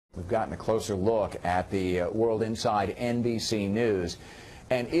gotten a closer look at the world inside NBC News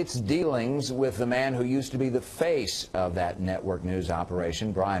and its dealings with the man who used to be the face of that network news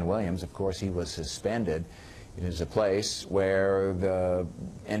operation, Brian Williams. Of course, he was suspended. It is a place where the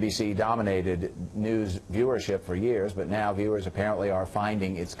NBC dominated news viewership for years, but now viewers apparently are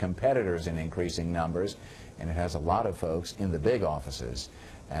finding its competitors in increasing numbers, and it has a lot of folks in the big offices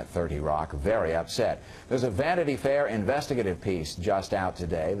at 30 Rock very upset. There's a Vanity Fair investigative piece just out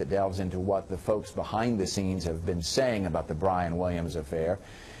today that delves into what the folks behind the scenes have been saying about the Brian Williams affair.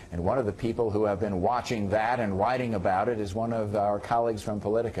 And one of the people who have been watching that and writing about it is one of our colleagues from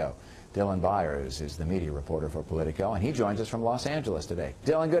Politico. Dylan Byers is the media reporter for Politico, and he joins us from Los Angeles today.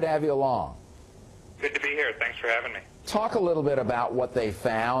 Dylan, good to have you along. Good to be here. Thanks for having me. Talk a little bit about what they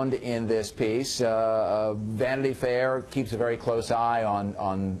found in this piece. Vanity Fair keeps a very close eye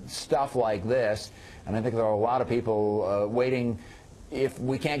on stuff like this, and I think there are a lot of people waiting. If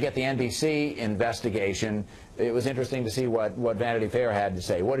we can't get the NBC investigation, it was interesting to see what Vanity Fair had to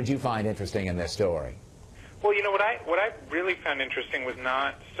say. What did you find interesting in this story? Well, you know, what I really found interesting was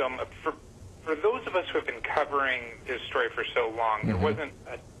not so much for those of us who have been covering this story for so long, there wasn't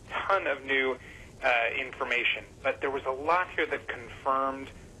a ton of new information, but there was a lot here that confirmed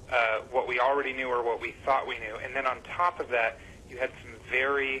what we already knew or what we thought we knew. And then on top of that, you had some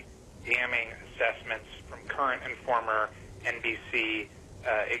very damning assessments from current and former NBC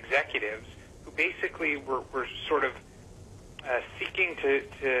executives who basically were sort of seeking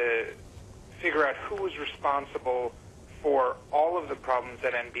to figure out who was responsible for all of the problems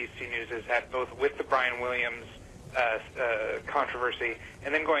that NBC News has had, both with the Brian Williams controversy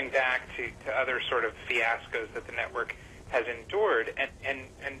and then going back to other sort of fiascos that the network has endured. And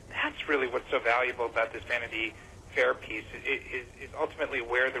that's really what's so valuable about this Vanity Fair piece is ultimately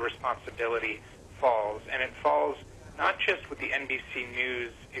where the responsibility falls. And it falls not just with the NBC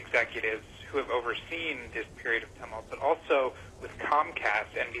News executives who have overseen this period of tumult, but also with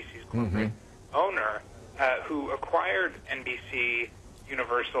Comcast, NBC's corporate owner, who acquired NBC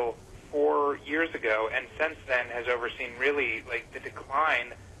Universal 4 years ago, and since then has overseen really like the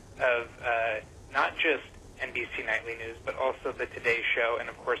decline of not just NBC Nightly News, but also the Today Show and,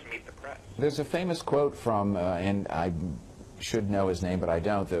 of course, Meet the Press. There's a famous quote from, and I should know his name, but I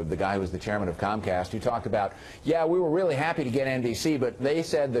don't, the guy who was the chairman of Comcast, who talked about, yeah, we were really happy to get NBC, but they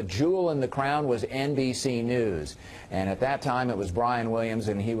said the jewel in the crown was NBC News. And at that time, it was Brian Williams,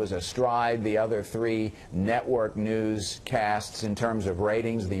 and he was astride the other three network newscasts in terms of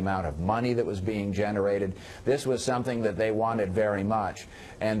ratings, the amount of money that was being generated. This was something that they wanted very much.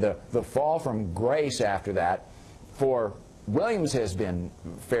 And the fall from grace after that for Williams has been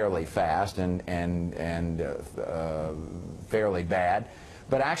fairly fast and fairly bad,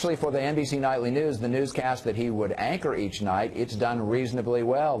 but actually for the NBC Nightly News, the newscast that he would anchor each night, it's done reasonably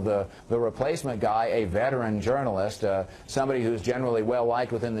well. The replacement guy, a veteran journalist, somebody who's generally well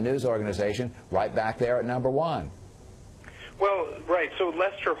liked within the news organization, right back there at #1. Well, right. So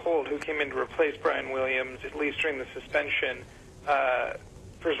Lester Holt, who came in to replace Brian Williams, at least during the suspension,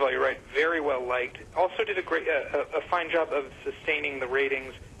 first of all, you're right, very well liked. Also did a fine job of sustaining the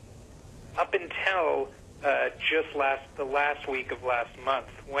ratings up until just the last week of last month,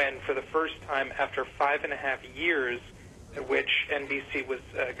 when for the first time after 5.5 years, at which NBC was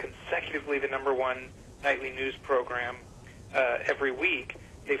consecutively the #1 nightly news program every week,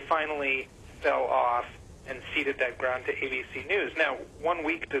 they finally fell off and ceded that ground to ABC News. Now, 1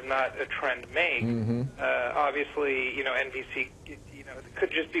 week does not a trend make. Obviously, you know, NBC, you know, it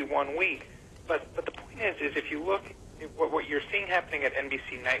could just be 1 week. But the point is if you look, what you're seeing happening at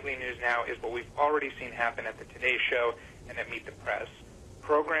NBC Nightly News now is what we've already seen happen at the Today Show and at Meet the Press.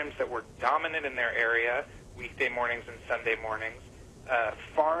 Programs that were dominant in their area, weekday mornings and Sunday mornings,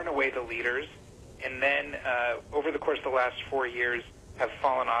 far and away the leaders, and then over the course of the last 4 years have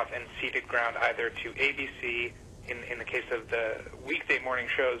fallen off and ceded ground either to ABC in the case of the weekday morning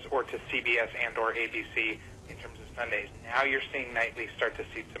shows, or to CBS and or ABC in terms of Sundays. Now you're seeing Nightly start to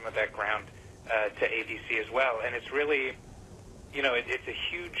cede some of that ground to ABC as well. And it's really, you know, it's a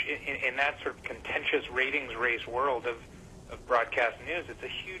huge, in that sort of contentious ratings race world of broadcast news, it's a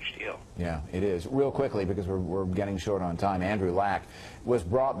huge deal. Yeah, it is. Real quickly, because we're getting short on time, Andrew Lack was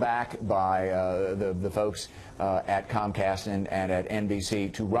brought back by the folks at Comcast and at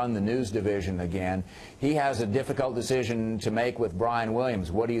NBC to run the news division again. He has a difficult decision to make with Brian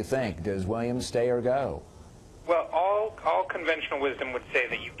Williams. What do you think? Does Williams stay or go? Well, all conventional wisdom would say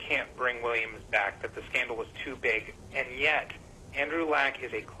that you can't bring Williams back, that the scandal was too big. And yet, Andrew Lack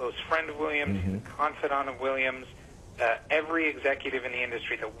is a close friend of Williams, he's a confidant of Williams. Every executive in the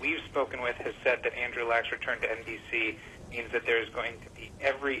industry that we've spoken with has said that Andrew Lack's return to NBC means that there's going to be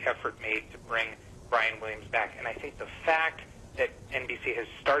every effort made to bring Brian Williams back. And I think the fact that NBC has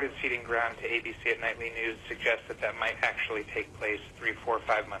started ceding ground to ABC at Nightly News suggests that that might actually take place 3, 4,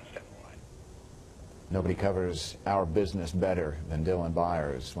 5 months down the line. Nobody covers our business better than Dylan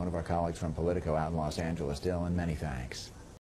Byers, one of our colleagues from Politico out in Los Angeles. Dylan, many thanks.